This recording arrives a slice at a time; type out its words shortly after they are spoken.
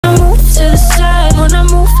when I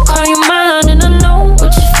move, call you mine, and I know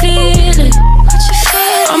what you're feeling.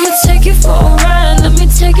 I'ma take you for a ride, let me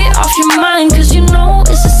take it off your mind, cause you know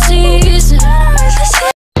it's a season.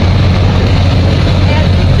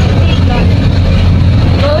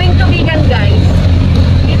 Going to Vigan, guys.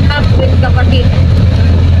 Meet up with kapatid.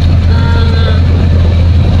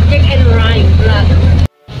 Check and rhyme vlog.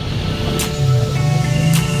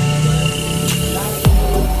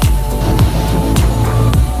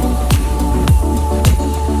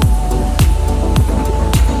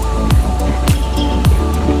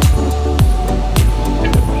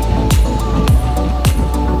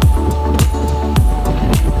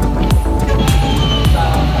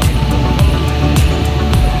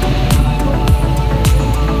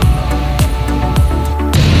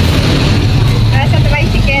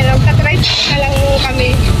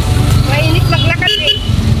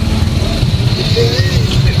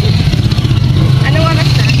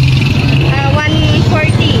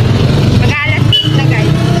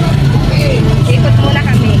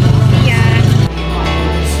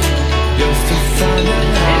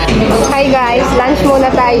 Hi guys, lunch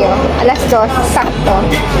muna tayo. Alas 2, sakto.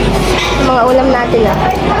 Mga ulam natin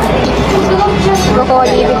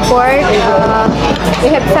broccoli with pork.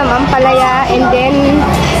 We have some ampalaya and then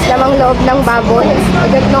lamang loob ng baboy.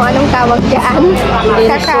 I don't know anong tawag dyan.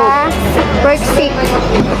 Saka pork stick.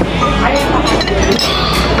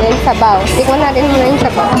 Then sabaw. Tikman natin muna yung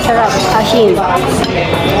sabaw. Sarap. Ashim.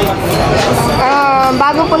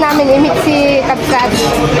 Bago po namin i-mix si Kapsat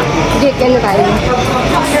chicken rice.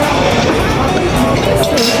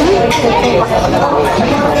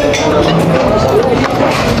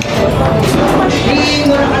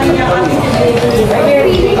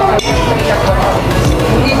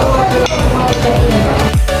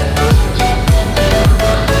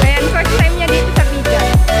 Ayan, first time niya dito sa Vigan.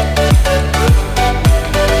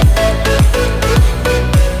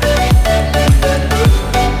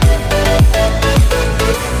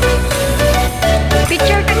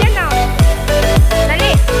 Picture ka dyan, oh.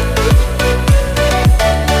 Dali.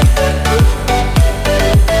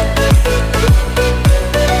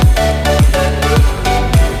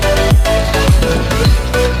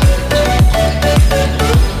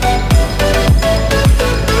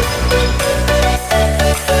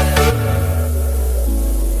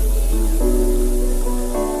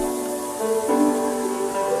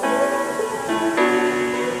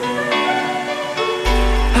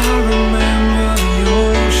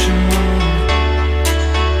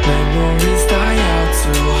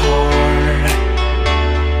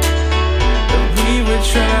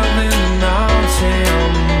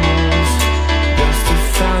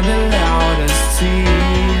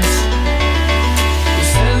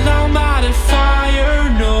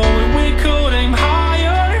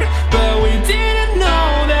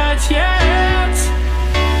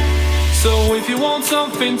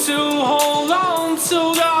 Something to hold on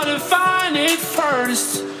to, gotta find it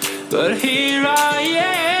first. But here I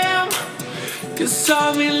am, 'cause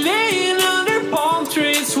I've been laying under palm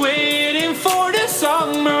trees, waiting for the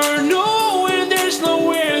summer, knowing there's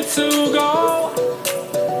nowhere to go.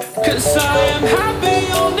 'Cause I am happy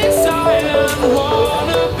on this island,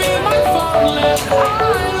 wanna be my farmland.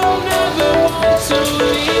 I don't ever want to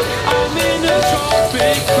leave, I'm in a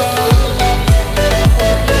tropic club.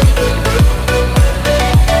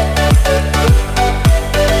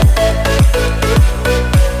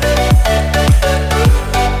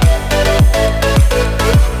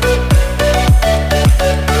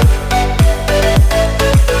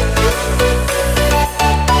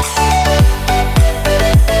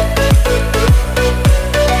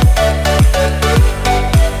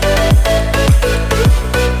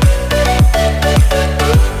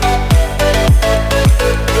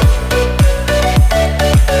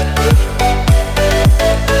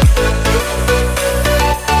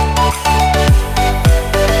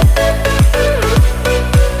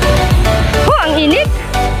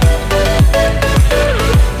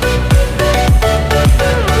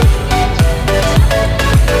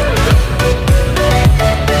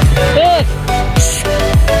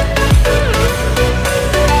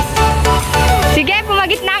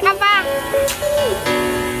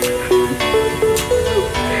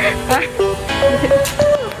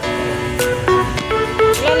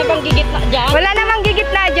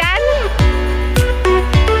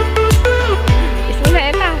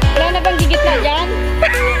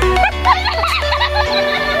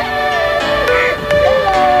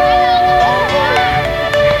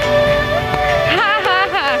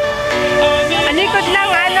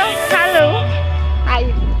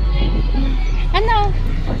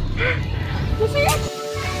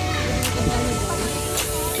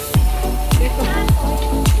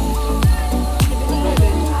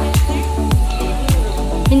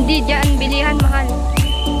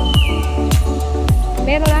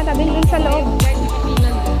 Meron nata din dun sa loob.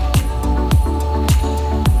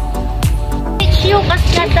 Yung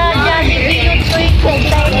kaskada dyan, yun ko yung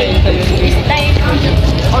style.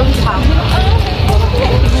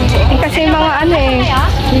 Kasi mga ano eh,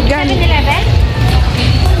 Vigan. 7-Eleven?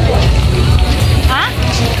 Ha?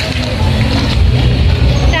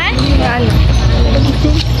 Saan? Ano?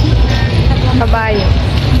 Kabayo.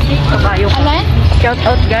 Kabayo. Ano? Shout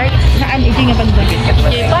out guys. Saan? Ito nga banda?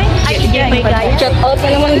 Jepay? Ay, Jepay guys. Shout out na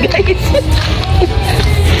naman guys.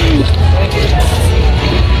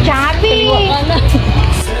 Chabi!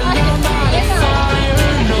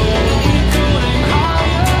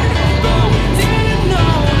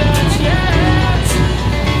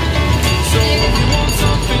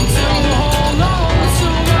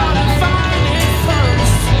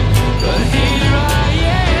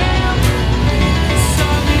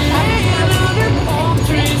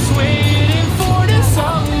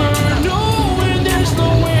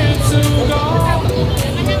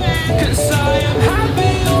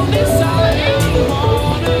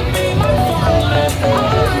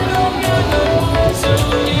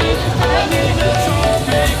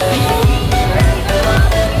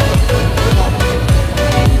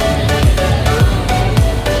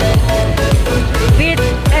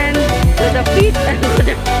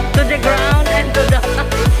 To the ground and to the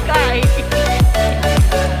sky.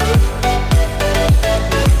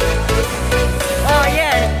 Oh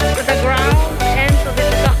yes, to the ground and to the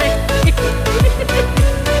sky.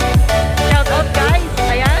 Shout out guys,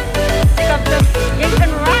 ayan. Si Captain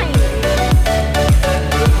Vigan Ryan.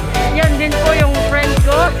 Yan din po yung friend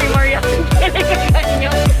ko, si Maria.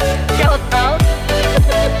 Shout out.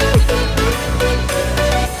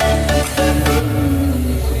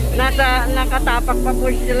 Nakatapak pa po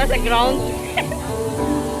sila sa ground.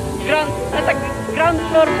 Nasa ground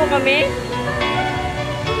floor po kami.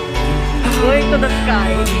 Going to the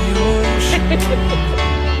sky.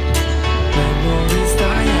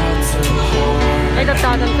 Ay,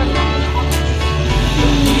 natanan sa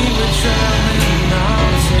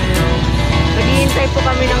naghihintay po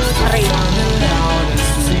kami ng aray.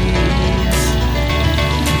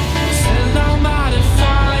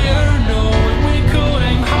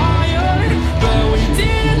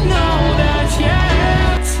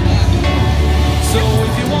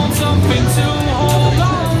 Something to hold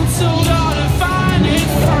on to, gotta find it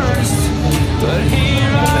first. But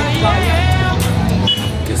here I am,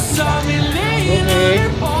 'cause I've been laying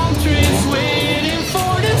under palm trees waiting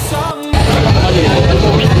for the sun.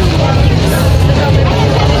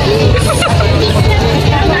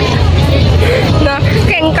 Na,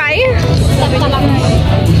 kengkay.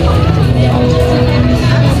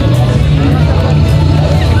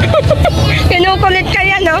 Kinukulit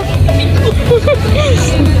kaya, no?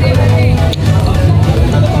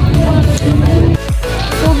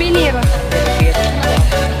 Souvenir.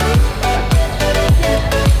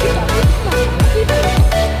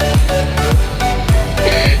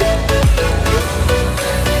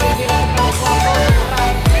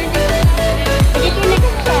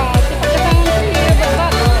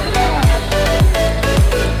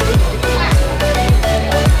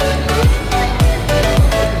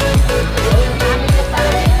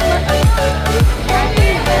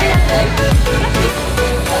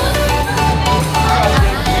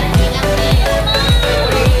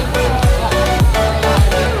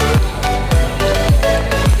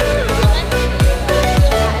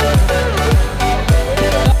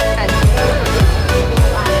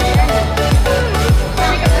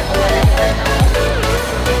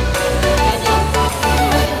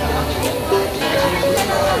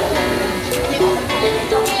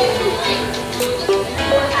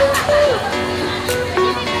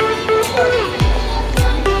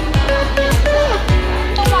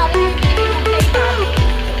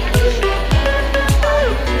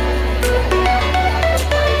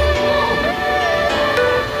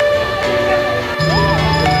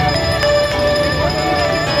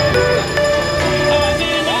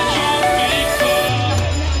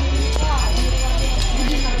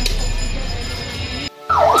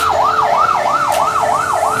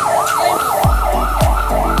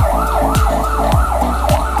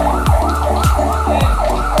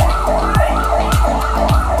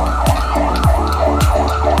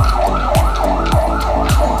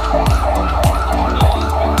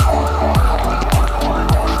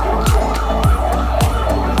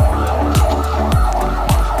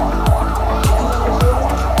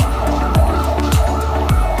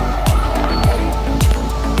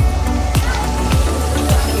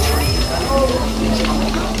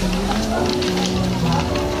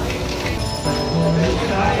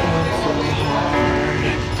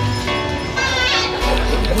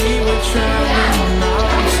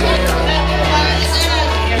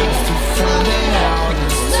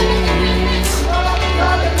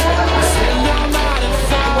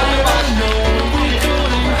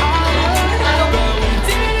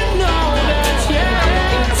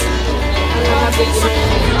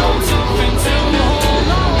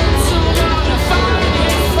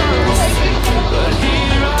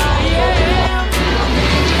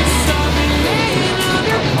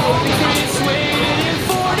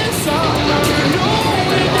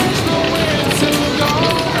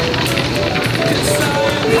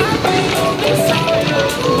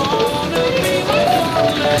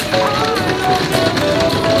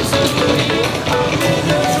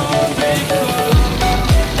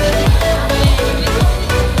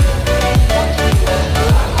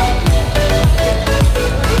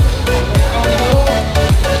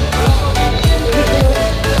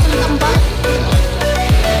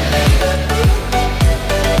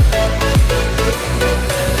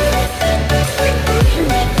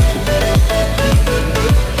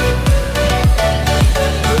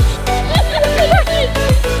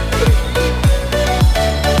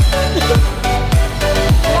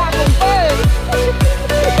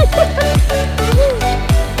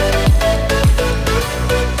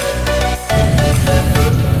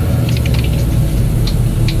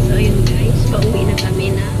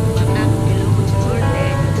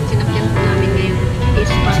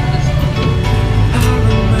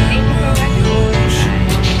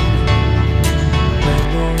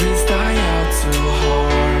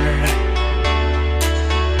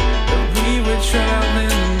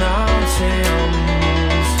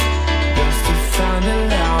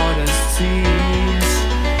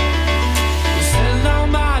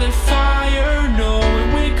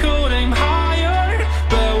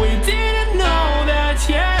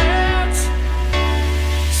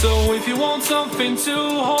 something to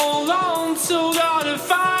hold on to, gotta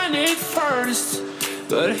find it first.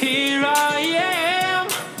 But here I am,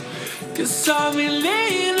 'cause I've been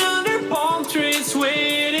laying under palm trees waiting